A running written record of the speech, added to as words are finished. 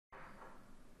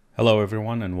Hello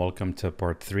everyone and welcome to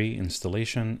part 3,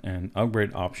 installation and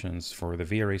upgrade options for the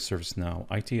vRealize Servicenow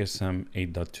ITSM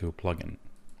 8.2 plugin.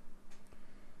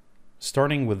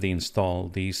 Starting with the install,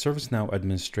 the Servicenow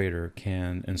administrator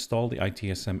can install the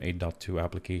ITSM 8.2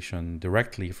 application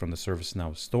directly from the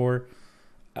Servicenow store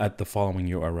at the following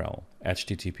URL,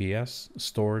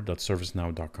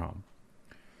 https://store.servicenow.com.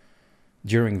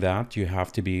 During that, you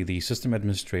have to be the system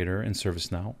administrator in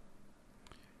Servicenow.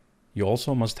 You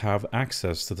also must have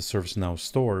access to the Servicenow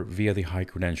store via the high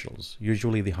credentials.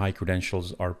 Usually the high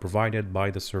credentials are provided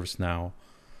by the Servicenow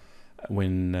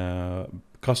when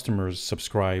customers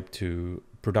subscribe to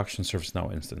production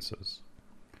Servicenow instances.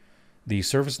 The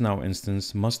Servicenow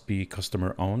instance must be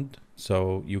customer owned,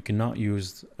 so you cannot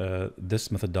use this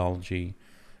methodology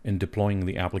in deploying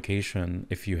the application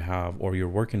if you have or you're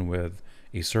working with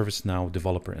a Servicenow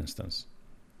developer instance.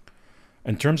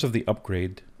 In terms of the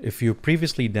upgrade, if you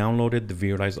previously downloaded the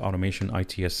vRealize Automation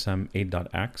ITSM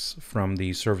 8.x from the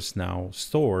Servicenow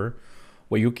store,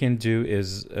 what you can do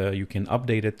is you can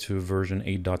update it to version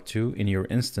 8.2 in your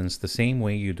instance the same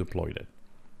way you deployed it.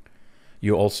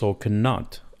 You also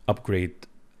cannot upgrade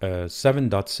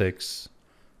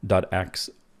 7.6.x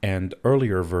and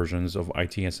earlier versions of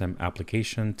ITSM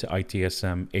application to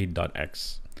ITSM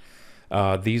 8.x.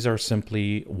 These are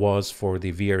simply was for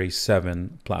the vRealize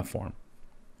 7 platform.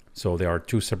 So there are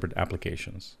two separate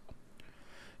applications.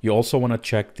 You also want to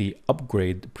check the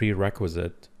upgrade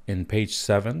prerequisite in page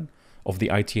 7 of the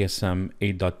ITSM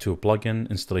 8.2 plugin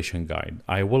installation guide.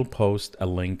 I will post a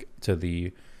link to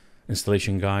the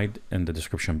installation guide in the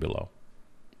description below.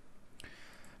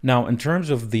 Now, in terms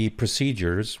of the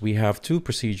procedures, we have two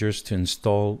procedures to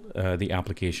install the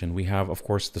application. We have, of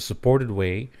course, the supported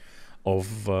way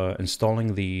of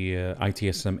installing the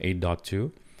ITSM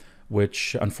 8.2,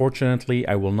 which unfortunately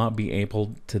I will not be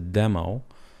able to demo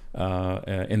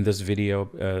in this video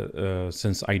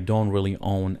since I don't really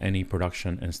own any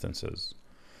production instances.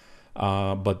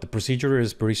 But the procedure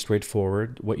is pretty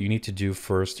straightforward. What you need to do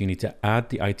first, you need to add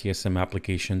the ITSM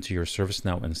application to your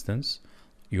Servicenow instance.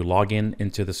 You log in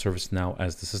into the Servicenow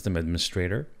as the system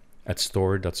administrator at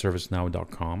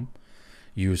store.servicenow.com.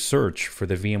 You search for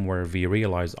the VMware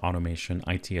vRealize Automation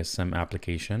ITSM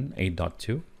application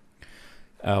 8.2.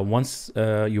 Once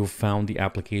you've found the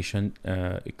application,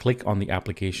 click on the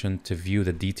application to view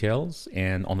the details,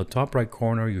 and on the top right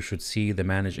corner you should see the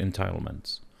Manage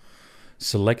Entitlements.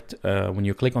 Select, when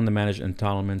you click on the Manage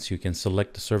Entitlements, you can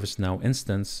select the Servicenow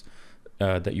instance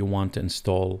that you want to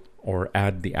install or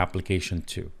add the application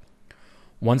to.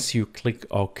 Once you click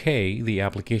OK, the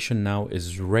application now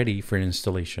is ready for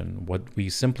installation. What we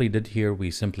simply did here, we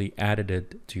simply added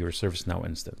it to your Servicenow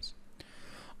instance.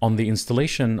 On the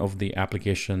installation of the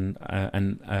application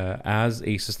as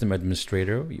a system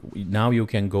administrator, now you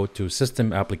can go to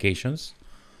System Applications,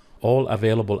 All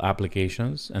Available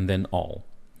Applications, and then All.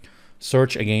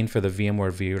 Search again for the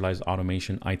VMware vRealize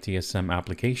Automation ITSM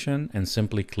application and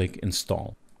simply click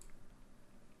Install.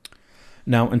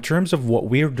 Now, in terms of what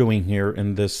we're doing here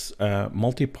in this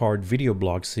multi-part video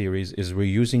blog series is we're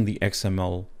using the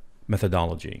XML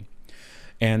methodology.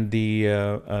 And the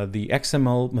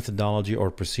XML methodology or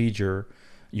procedure,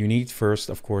 you need first,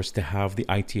 of course, to have the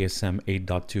ITSM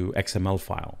 8.2 XML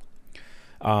file.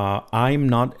 I'm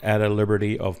not at a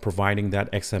liberty of providing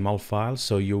that XML file,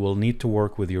 so you will need to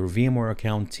work with your VMware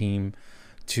account team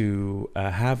to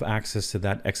have access to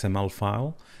that XML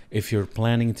file if you're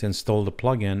planning to install the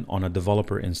plugin on a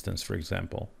developer instance, for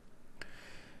example.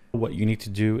 What you need to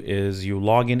do is you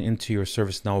log in into your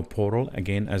Servicenow portal,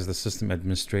 again, as the system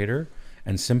administrator,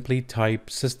 and simply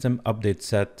type system update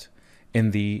set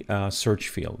in the search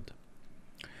field.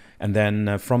 And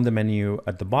then from the menu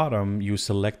at the bottom, you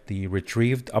select the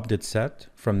retrieved update set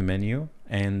from the menu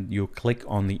and you click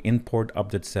on the import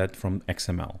update set from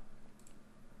XML.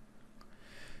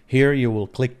 Here you will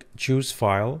click choose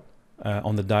file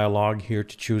on the dialog here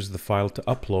to choose the file to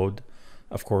upload,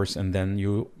 of course, and then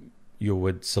you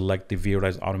would select the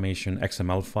vRealize Automation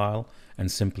XML file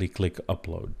and simply click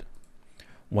upload.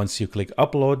 Once you click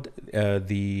upload,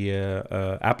 the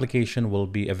application will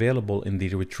be available in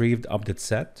the retrieved update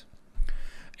set.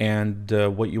 And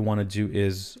what you want to do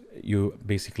is you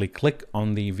basically click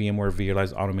on the VMware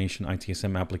vRealize Automation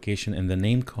ITSM application in the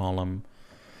name column.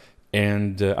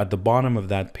 And at the bottom of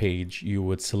that page, you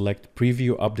would select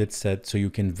preview update set so you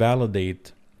can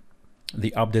validate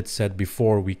the update set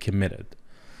before we commit it.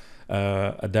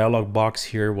 A dialog box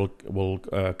here will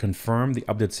confirm the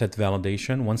update set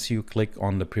validation. Once you click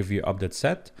on the preview update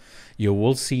set, you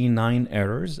will see 9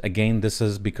 errors. Again, this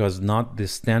is because not the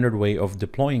standard way of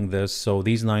deploying this, so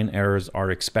these 9 errors are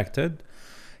expected.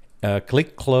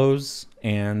 Click close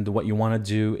And what you want to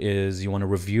do is you want to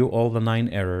review all the 9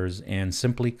 errors and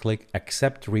simply click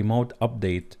accept remote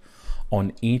update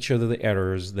on each of the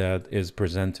errors that is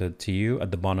presented to you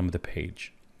at the bottom of the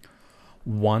page.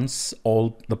 Once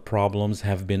all the problems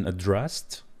have been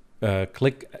addressed,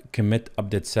 click commit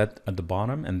update set at the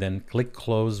bottom, and then click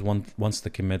close once the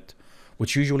commit,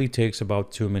 which usually takes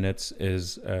about 2 minutes,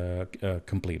 is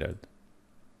completed.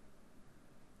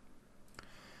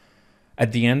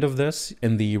 At the end of this,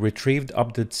 in the retrieved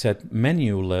update set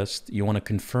menu list, you want to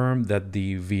confirm that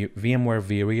the VMware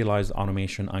vRealize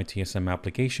Automation ITSM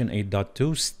application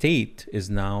 8.2 state is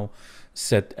now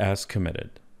set as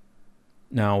committed.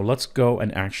 Now let's go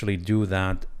and actually do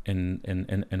that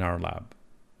in our lab.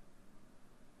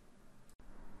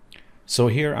 So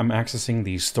here I'm accessing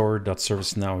the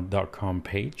store.servicenow.com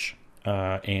page,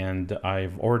 and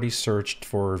I've already searched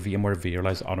for VMware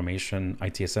vRealize Automation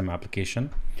ITSM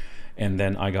application. And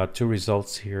then I got 2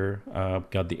 results here.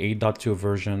 Got the 8.2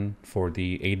 version for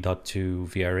the 8.2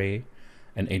 VRA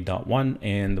and 8.1,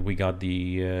 and we got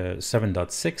the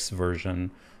 7.6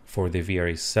 version for the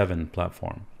VRA 7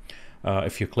 platform.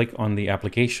 If you click on the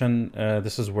application,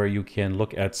 this is where you can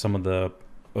look at some of the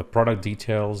product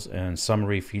details and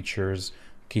summary features,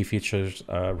 key features,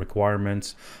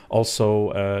 requirements.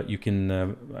 Also, you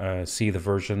can see the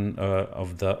version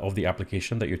of the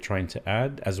application that you're trying to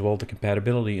add, as well the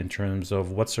compatibility in terms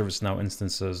of what ServiceNow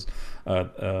instances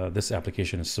this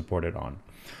application is supported on.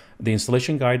 The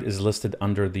installation guide is listed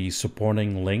under the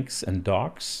supporting links and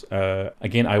docs.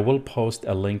 Again, I will post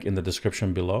a link in the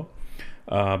description below,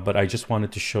 but I just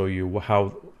wanted to show you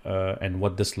how and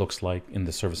what this looks like in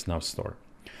the ServiceNow store.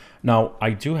 Now, I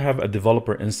do have a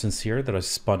developer instance here that I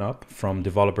spun up from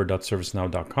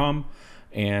developer.servicenow.com.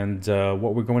 And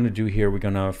what we're going to do here, we're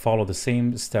going to follow the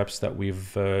same steps that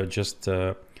we've just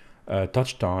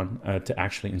touched on to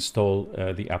actually install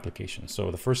the application. So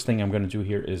the first thing I'm going to do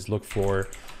here is look for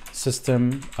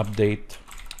system update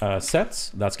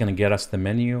sets. That's going to get us the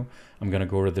menu. I'm going to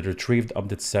go to the retrieved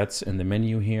update sets in the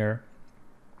menu here.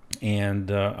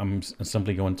 And I'm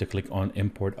simply going to click on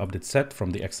import update set from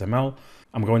the XML.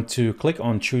 I'm going to click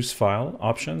on choose file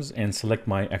options and select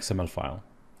my XML file.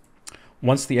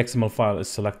 Once the XML file is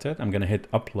selected, I'm going to hit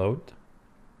upload.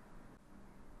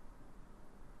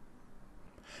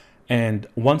 And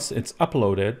once it's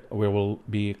uploaded, we will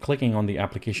be clicking on the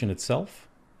application itself.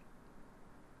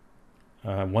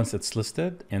 Once it's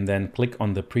listed, and then click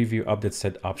on the preview update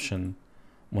set option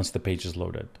once the page is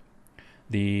loaded.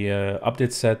 The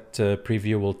update set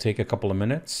preview will take a couple of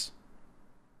minutes.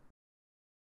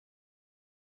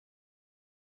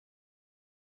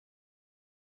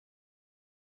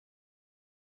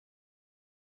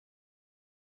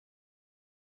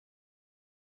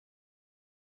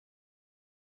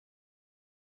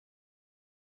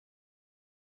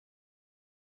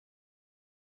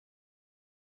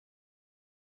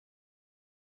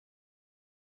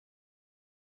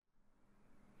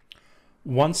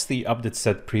 Once the update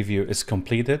set preview is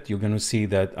completed, you're going to see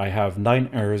that I have 9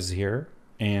 errors here.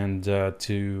 And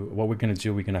what we're going to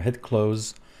do, we're going to hit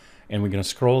close, and we're going to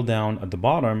scroll down at the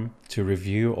bottom to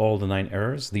review all the 9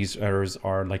 errors. These errors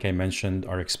are, like I mentioned,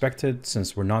 are expected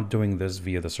since we're not doing this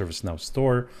via the ServiceNow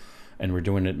store and we're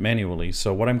doing it manually.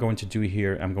 So what I'm going to do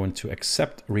here, I'm going to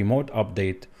accept remote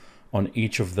update on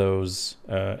each of those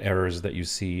errors that you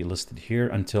see listed here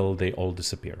until they all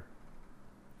disappear.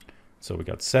 So we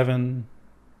got 7,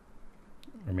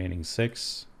 remaining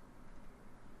 6,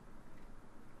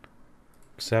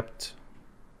 accept,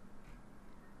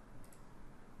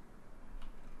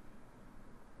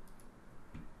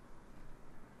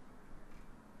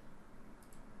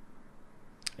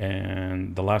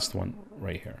 and the last one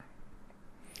right here.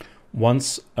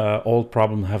 Once all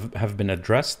problems have been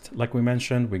addressed, like we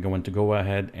mentioned, we're going to go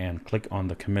ahead and click on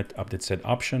the commit update set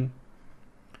option.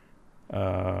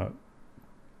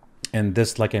 And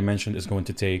this, like I mentioned, is going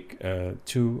to take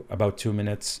about 2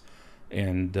 minutes,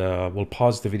 and we'll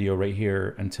pause the video right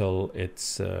here until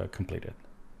it's completed.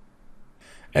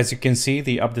 As you can see,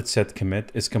 the update set commit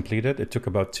is completed. It took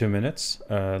about 2 minutes,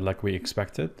 like we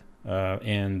expected,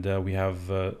 and we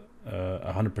have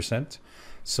 100%.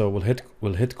 So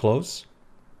we'll hit close.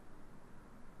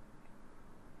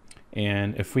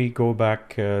 And if we go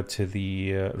back to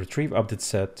the retrieve update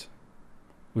set,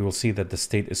 we will see that the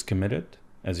state is committed,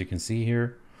 as you can see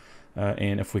here.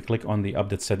 And if we click on the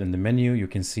update set in the menu, you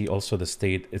can see also the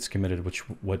state it's committed,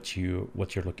 what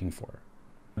you're looking for.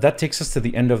 That takes us to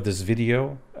the end of this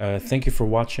video. Thank you for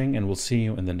watching, and we'll see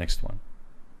you in the next one.